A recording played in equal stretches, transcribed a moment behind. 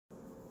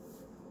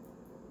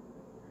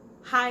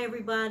Hi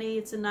everybody,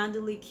 it's Ananda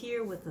Leeke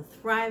here with the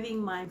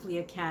Thriving Mindfully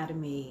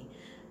Academy.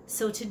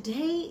 So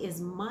today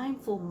is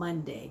Mindful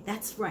Monday.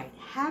 That's right,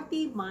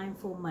 happy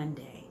Mindful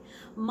Monday.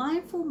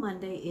 Mindful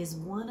Monday is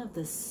one of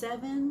the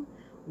 7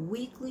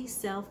 weekly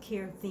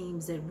self-care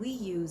themes that we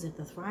use at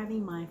the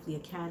Thriving Mindfully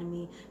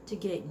Academy to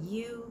get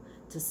you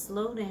to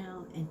slow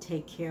down and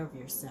take care of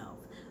yourself.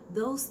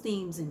 Those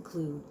themes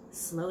include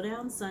Slow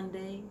Down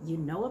Sunday, you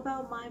know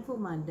about Mindful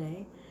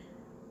Monday,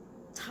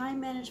 Time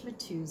Management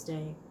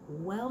Tuesday,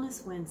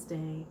 Wellness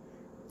Wednesday,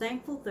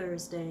 Thankful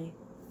Thursday,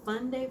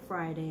 Fun Day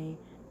Friday,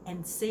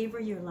 and Savor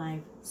Your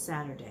Life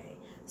Saturday.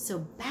 So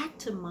back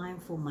to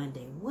Mindful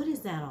Monday. What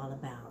is that all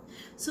about?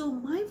 So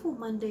Mindful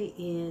Monday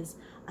is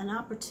an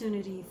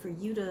opportunity for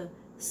you to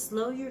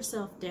slow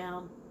yourself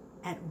down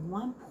at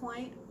one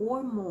point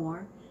or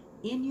more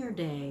in your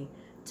day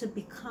to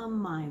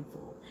become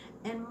mindful.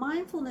 And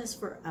mindfulness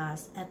for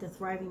us at the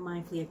Thriving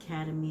Mindfully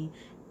Academy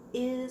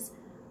is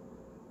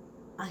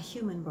a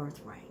human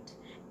birthright.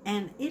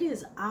 And it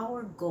is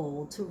our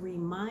goal to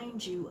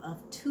remind you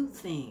of 2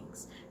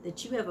 things: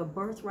 that you have a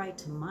birthright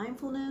to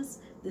mindfulness,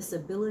 this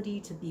ability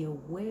to be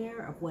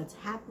aware of what's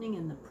happening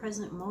in the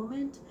present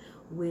moment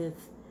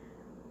with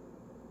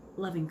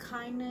loving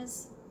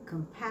kindness,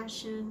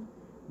 compassion,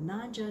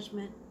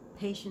 non-judgment,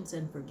 patience,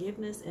 and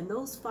forgiveness. And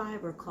those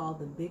 5 are called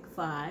the Big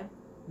 5.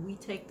 We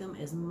take them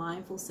as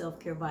mindful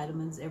self-care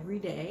vitamins every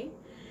day.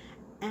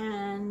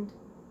 And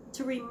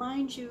to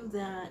remind you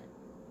that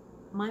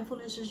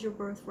mindfulness is your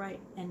birthright,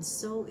 and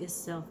so is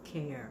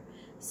self-care.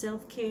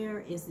 Self-care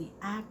is the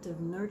act of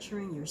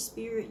nurturing your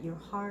spirit, your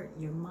heart,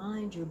 your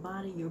mind, your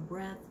body, your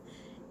breath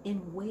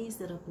in ways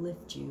that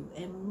uplift you.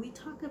 And when we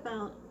talk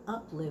about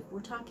uplift,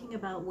 we're talking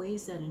about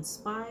ways that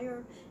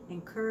inspire,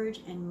 encourage,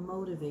 and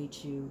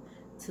motivate you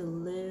to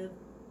live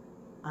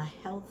a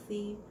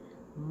healthy,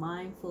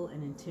 mindful,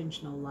 and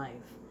intentional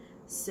life.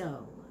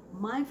 So,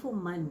 Mindful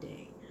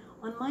Monday.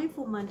 On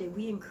Mindful Monday,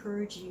 we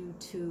encourage you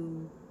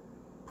to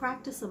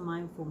practice a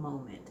mindful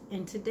moment.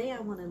 And today I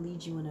want to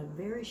lead you in a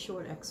very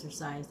short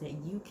exercise that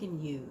you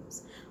can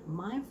use.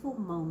 Mindful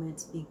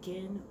moments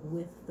begin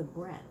with the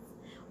breath.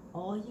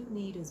 All you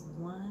need is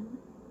one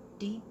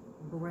deep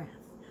breath.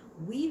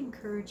 We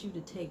encourage you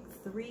to take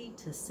 3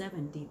 to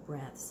 7 deep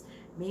breaths.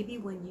 Maybe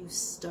when you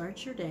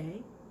start your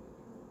day,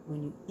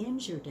 when you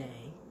end your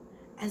day,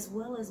 as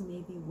well as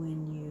maybe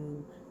when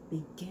you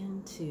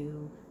begin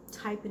to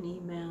type an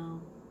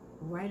email,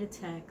 write a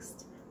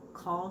text,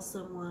 call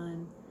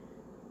someone,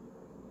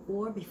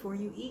 or before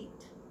you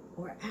eat,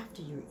 or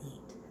after you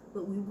eat.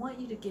 But we want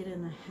you to get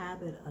in the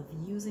habit of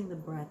using the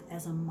breath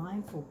as a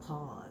mindful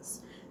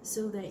pause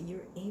so that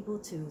you're able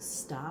to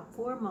stop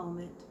for a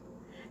moment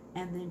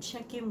and then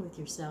check in with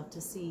yourself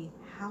to see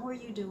how are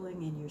you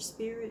doing in your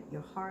spirit,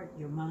 your heart,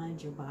 your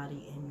mind, your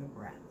body, and your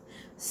breath.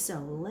 So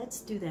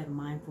let's do that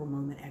mindful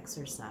moment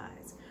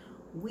exercise.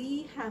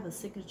 We have a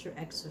signature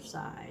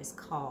exercise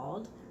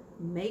called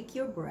Make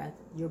Your Breath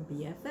Your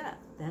BFF.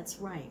 That's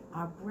right.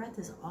 Our breath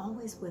is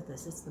always with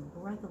us. It's the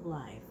breath of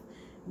life.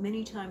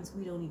 Many times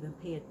we don't even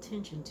pay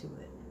attention to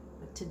it.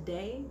 But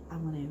today, I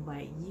want to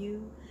invite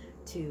you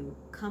to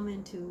come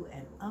into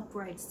an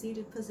upright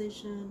seated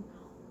position,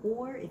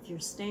 or if you're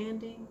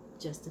standing,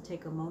 just to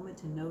take a moment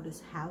to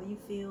notice how you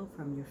feel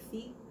from your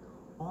feet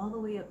all the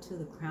way up to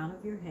the crown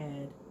of your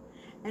head.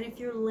 And if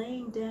you're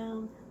laying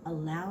down,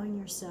 allowing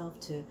yourself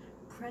to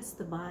press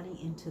the body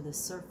into the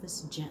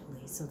surface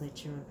gently so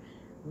that you're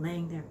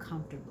laying there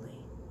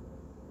comfortably.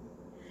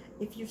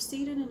 If you're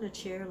seated in a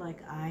chair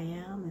like I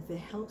am, if it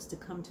helps to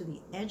come to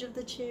the edge of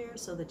the chair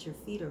so that your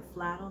feet are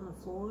flat on the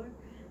floor,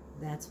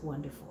 that's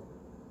wonderful.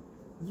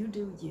 You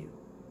do you.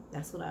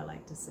 That's what I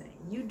like to say.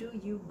 You do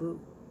you,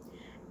 boo.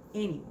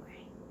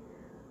 Anyway,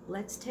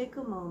 let's take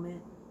a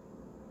moment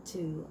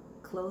to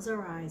close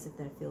our eyes if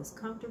that feels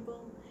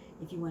comfortable.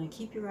 If you want to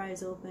keep your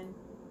eyes open,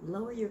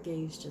 lower your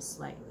gaze just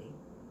slightly.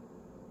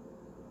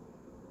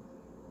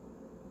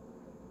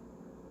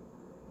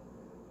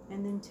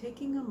 And then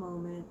taking a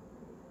moment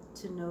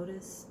to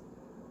notice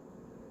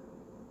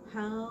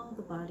how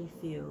the body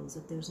feels,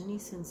 if there's any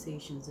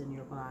sensations in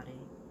your body.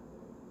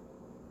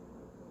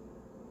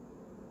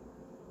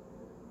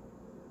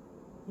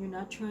 You're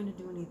not trying to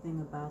do anything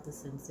about the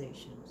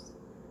sensations.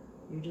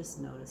 You're just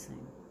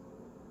noticing.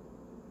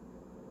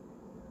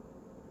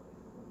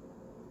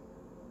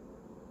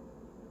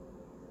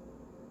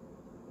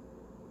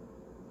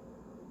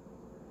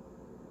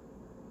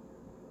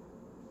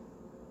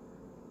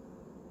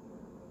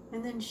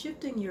 And then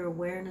shifting your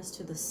awareness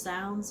to the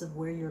sounds of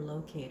where you're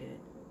located.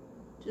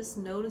 Just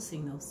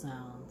noticing those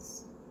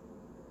sounds.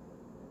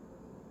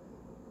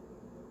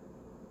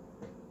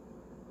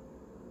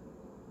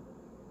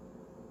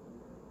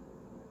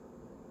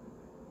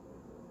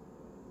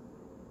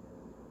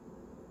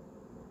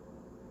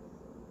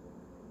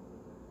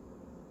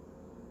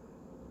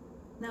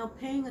 Now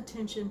paying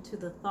attention to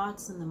the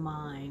thoughts in the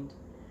mind.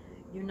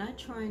 You're not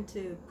trying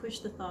to push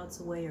the thoughts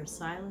away or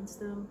silence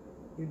them.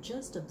 You're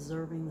just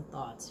observing the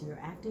thoughts. You're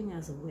acting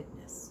as a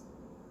witness.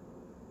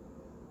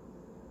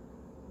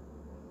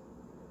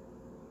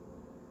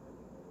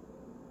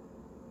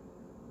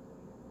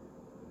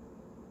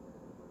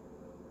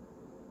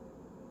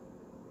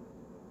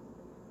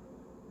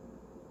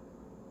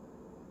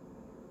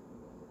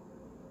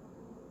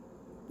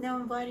 Now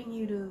inviting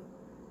you to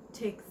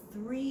take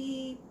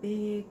 3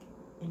 big,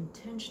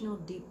 intentional,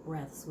 deep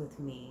breaths with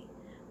me.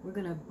 We're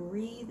going to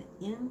breathe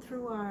in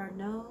through our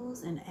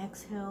nose and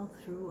exhale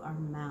through our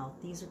mouth.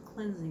 These are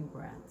cleansing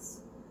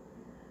breaths.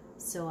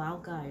 So I'll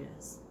guide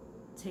us.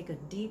 Take a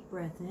deep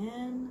breath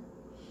in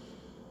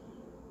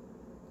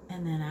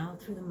and then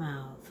out through the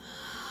mouth.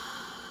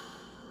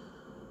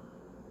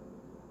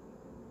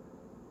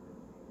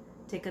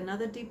 Take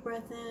another deep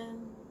breath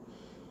in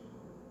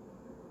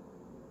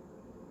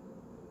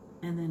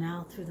and then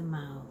out through the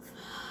mouth.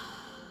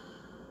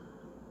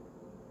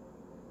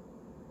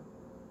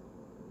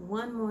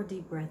 One more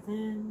deep breath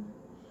in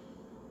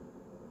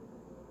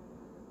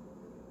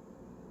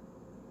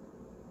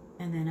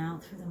and then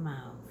out through the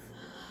mouth.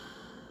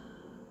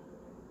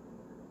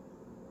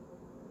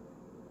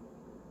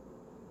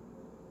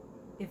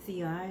 If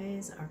the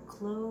eyes are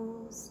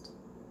closed,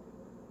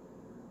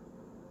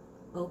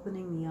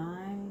 opening the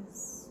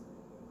eyes.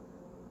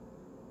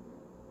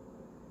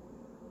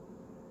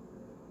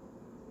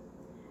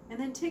 And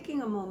then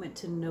taking a moment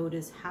to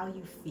notice how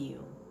you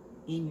feel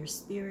in your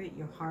spirit,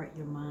 your heart,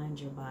 your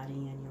mind, your body,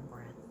 and your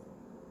breath.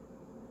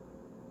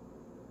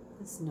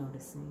 Just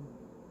noticing.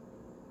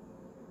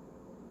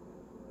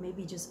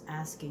 Maybe just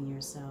asking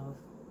yourself,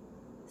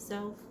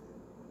 self,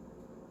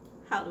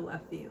 how do I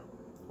feel?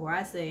 Or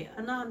I say,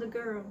 Ananda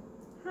girl,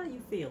 how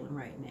you feeling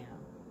right now?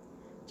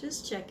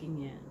 Just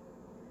checking in.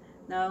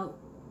 Now,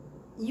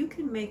 you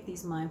can make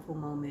these mindful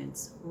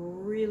moments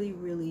really,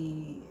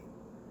 really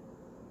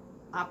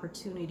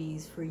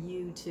opportunities for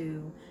you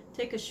to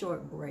take a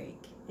short break.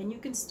 And you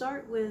can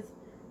start with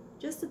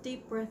just a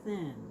deep breath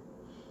in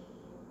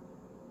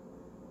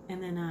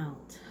and then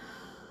out.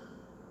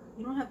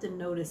 You don't have to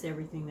notice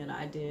everything that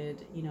I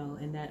did,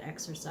 in that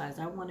exercise.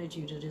 I wanted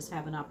you to just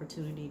have an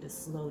opportunity to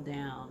slow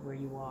down where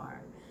you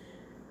are.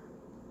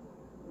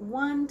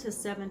 1 to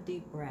 7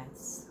 deep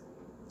breaths.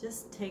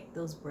 Just take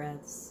those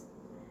breaths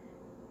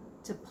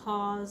to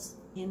pause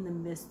in the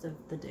midst of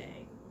the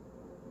day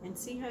and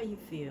see how you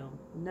feel.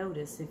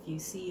 Notice if you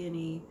see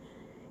any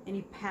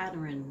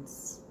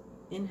patterns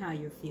in how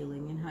you're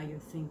feeling, in how you're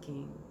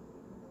thinking,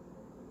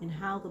 in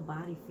how the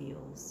body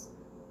feels.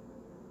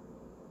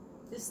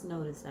 Just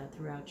notice that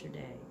throughout your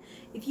day.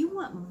 If you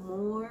want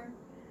more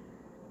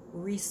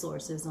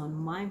resources on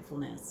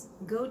mindfulness,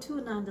 go to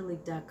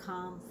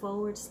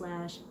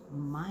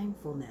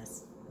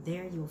anandaleeke.com/mindfulness.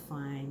 There you'll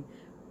find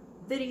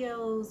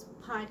videos,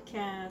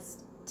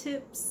 podcasts,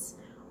 tips,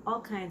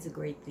 all kinds of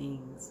great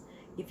things.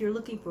 If you're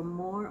looking for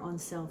more on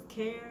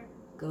self-care,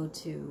 go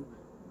to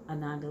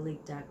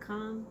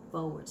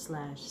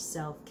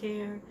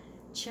anandaleeke.com/self-care.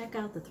 Check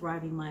out the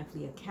Thriving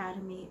Mindfully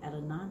Academy at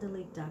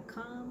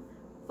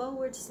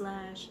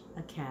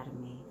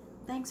anandaleeke.com/academy.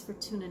 Thanks for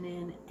tuning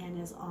in, and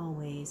as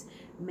always,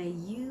 may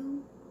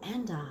you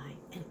and I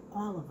and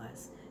all of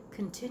us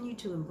continue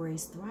to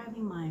embrace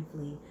thriving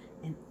mindfully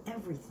in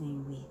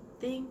everything we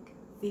think,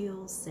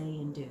 feel, say,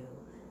 and do.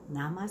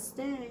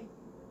 Namaste.